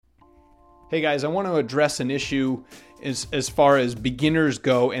Hey guys, I want to address an issue as far as beginners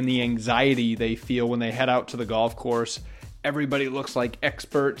go and the anxiety they feel when they head out to the golf course. Everybody looks like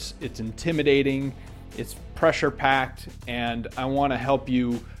experts. It's intimidating. It's pressure packed. And I want to help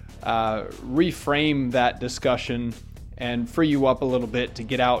you reframe that discussion and free you up a little bit to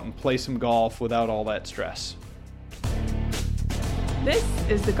get out and play some golf without all that stress. This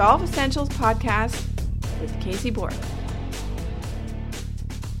is the Golf Essentials Podcast with Casey Bork.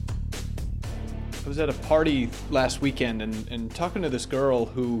 I was at a party last weekend and talking to this girl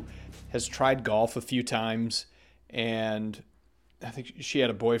who has tried golf a few times, and I think she had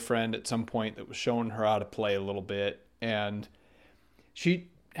a boyfriend at some point that was showing her how to play a little bit, and she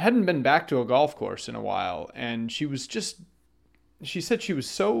hadn't been back to a golf course in a while, and she said she was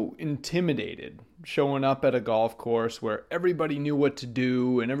so intimidated showing up at a golf course where everybody knew what to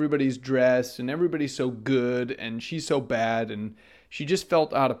do and everybody's dressed and everybody's so good and she's so bad, and she just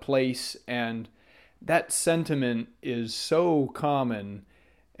felt out of place. And that sentiment is so common.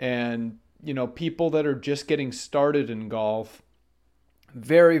 And, you know, people that are just getting started in golf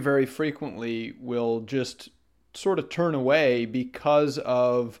very, very frequently will just sort of turn away because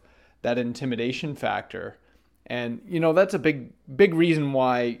of that intimidation factor. And, you know, that's a big reason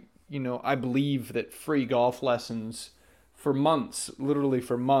why, you know, I believe that free golf lessons for months, literally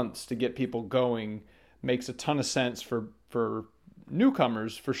for months, to get people going makes a ton of sense for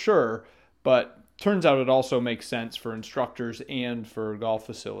newcomers for sure. But turns out it also makes sense for instructors and for golf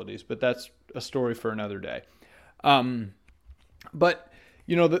facilities. But that's a story for another day. But,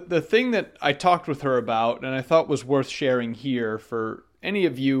 you know, the thing that I talked with her about and I thought was worth sharing here for any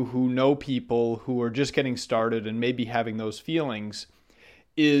of you who know people who are just getting started and maybe having those feelings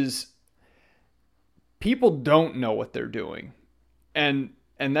is people don't know what they're doing. And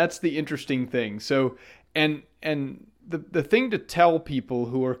that's the interesting thing. So, and the thing to tell people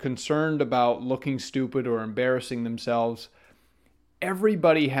who are concerned about looking stupid or embarrassing themselves,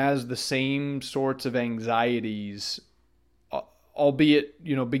 everybody has the same sorts of anxieties, albeit,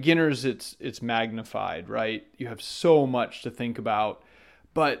 you know, beginners, it's magnified, right? You have so much to think about,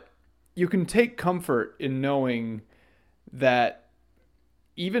 but you can take comfort in knowing that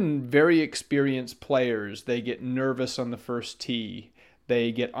even very experienced players, they get nervous on the first tee.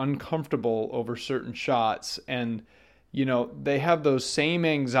 They get uncomfortable over certain shots, and, you know, they have those same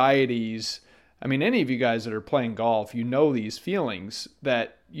anxieties. I mean, any of you guys that are playing golf, you know these feelings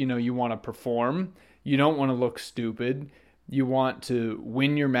that, you know, you want to perform. You don't want to look stupid. You want to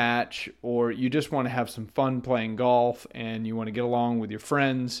win your match, or you just want to have some fun playing golf and you want to get along with your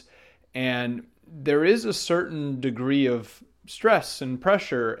friends. And there is a certain degree of stress and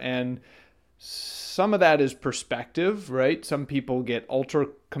pressure, and some of that is perspective, right? Some people get ultra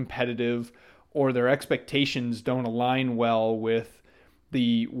competitive, or their expectations don't align well with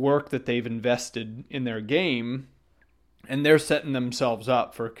the work that they've invested in their game, and they're setting themselves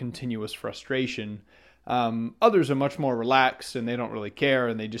up for continuous frustration. Others are much more relaxed and they don't really care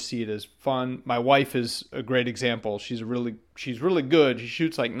and they just see it as fun. My wife is a great example. She's really good. She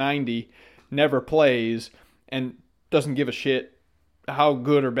shoots like 90, never plays, and doesn't give a shit how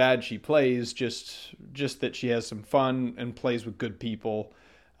good or bad she plays, just that she has some fun and plays with good people.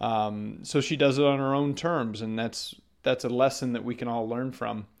 So she does it on her own terms, and that's a lesson that we can all learn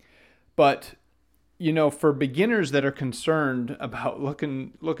from. But, you know, for beginners that are concerned about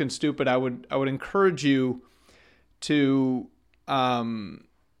looking stupid, I would encourage you to,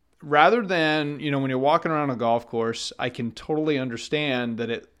 rather than, you know, when you're walking around a golf course, I can totally understand that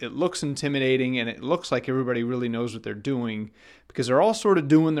it looks intimidating and it looks like everybody really knows what they're doing because they're all sort of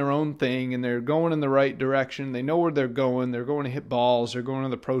doing their own thing and they're going in the right direction. They know where they're going to hit balls, they're going to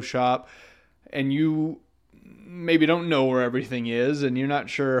the pro shop, and you maybe don't know where everything is and you're not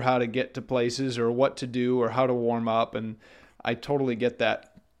sure how to get to places or what to do or how to warm up, and I totally get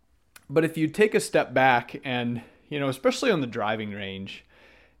that. But if you take a step back and, you know, especially on the driving range,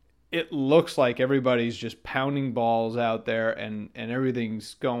 it looks like everybody's just pounding balls out there and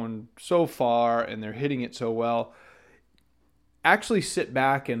everything's going so far and they're hitting it so well. Actually sit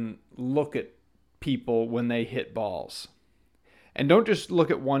back and look at people when they hit balls. And don't just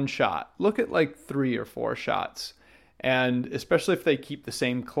look at one shot. Look at like 3 or 4 shots. And especially if they keep the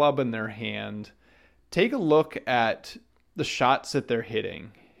same club in their hand, take a look at the shots that they're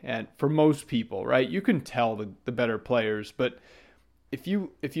hitting. And for most people, right, you can tell the better players, but if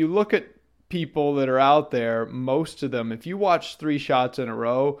you look at people that are out there, most of them, if you watch 3 shots in a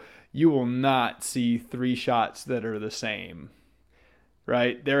row, you will not see 3 shots that are the same,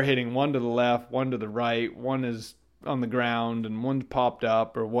 right? They're hitting one to the left, one to the right, one is on the ground, and one's popped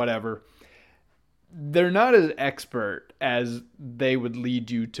up or whatever. they're not as expert as they would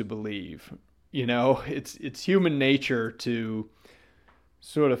lead you to believe. It's human nature to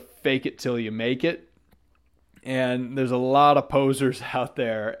sort of fake it till you make it. And there's a lot of posers out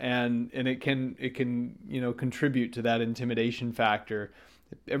there, and it can contribute to that intimidation factor.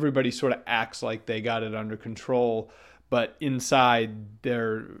 Everybody sort of acts like they got it under control, but inside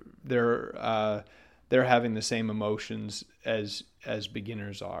they're having the same emotions as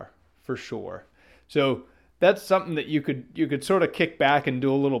beginners are, for sure. So that's something that you could sort of kick back and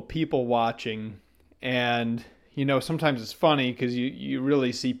do a little people watching. And sometimes it's funny because you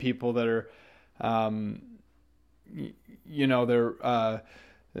really see people that are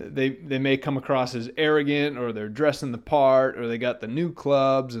they may come across as arrogant, or they're dressing the part, or they got the new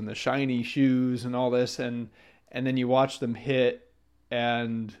clubs and the shiny shoes and all this, and then you watch them hit,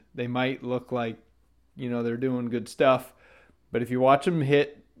 and they might look like they're doing good stuff, but if you watch them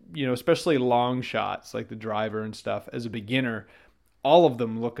hit, especially long shots like the driver and stuff, as a beginner, all of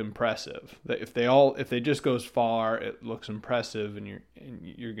them look impressive. If they just goes far, it looks impressive, and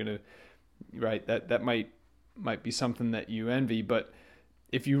you're gonna, right, that might be something that you envy. But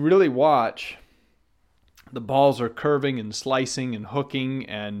if you really watch, the balls are curving and slicing and hooking,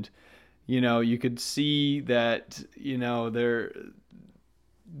 and you could see that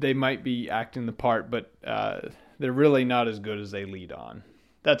they might be acting the part, but they're really not as good as they lead on.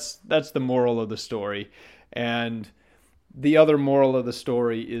 That's the moral of the story. And the other moral of the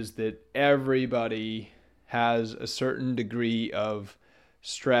story is that everybody has a certain degree of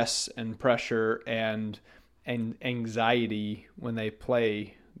stress and pressure and anxiety when they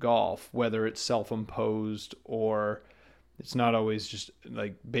play golf, whether it's self-imposed or it's not always just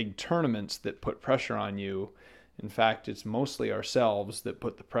like big tournaments that put pressure on you. In fact, it's mostly ourselves that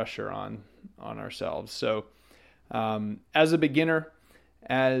put the pressure on ourselves. So as a beginner,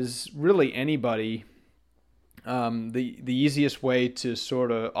 as really anybody, the easiest way to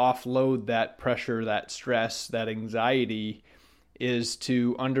sort of offload that pressure, that stress, that anxiety is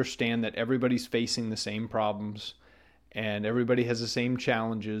to understand that everybody's facing the same problems and everybody has the same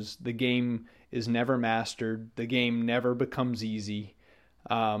challenges. The game is never mastered. The game never becomes easy.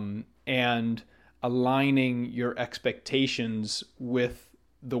 And aligning your expectations with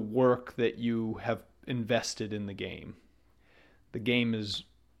the work that you have invested in the game. The game is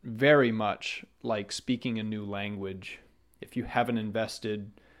very much like speaking a new language. If you haven't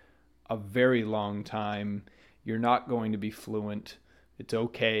invested a very long time, you're not going to be fluent. It's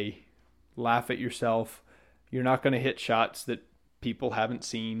okay. Laugh at yourself. You're not going to hit shots that people haven't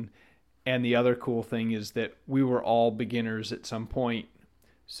seen. And the other cool thing is that we were all beginners at some point.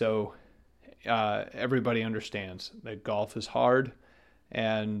 So everybody understands that golf is hard,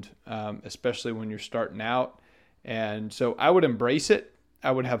 and especially when you're starting out. And so I would embrace it.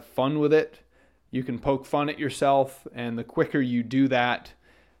 I would have fun with it. You can poke fun at yourself, and the quicker you do that,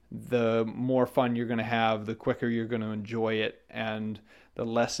 the more fun you're going to have, the quicker you're going to enjoy it, and the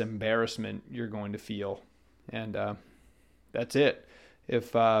less embarrassment you're going to feel. And that's it.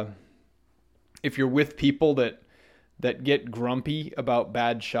 If you're with people that get grumpy about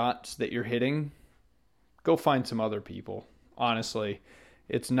bad shots that you're hitting, go find some other people. Honestly,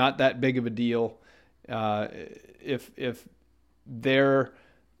 it's not that big of a deal. If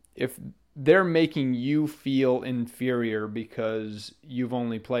they're making you feel inferior because you've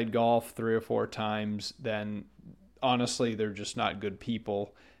only played golf 3 or 4 times, then honestly, they're just not good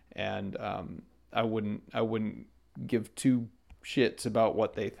people. And I wouldn't give 2 shits about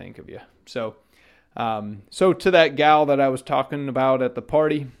what they think of you. So to that gal that I was talking about at the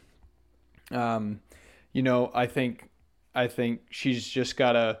party, I think she's just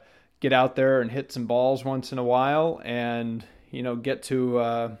got to get out there and hit some balls once in a while, and get to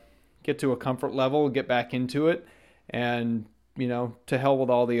a comfort level, get back into it, and to hell with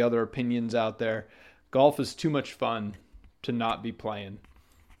all the other opinions out there. Golf is too much fun to not be playing.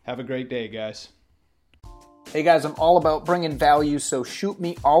 Have a great day, guys. Hey guys, I'm all about bringing value, so shoot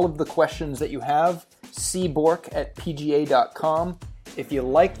me all of the questions that you have. cbork@pga.com. If you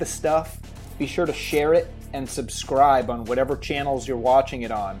like the stuff, be sure to share it and subscribe on whatever channels you're watching it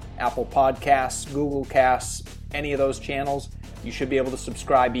on. Apple Podcasts, Google Casts, any of those channels. You should be able to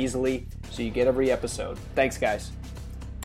subscribe easily so you get every episode. Thanks, guys.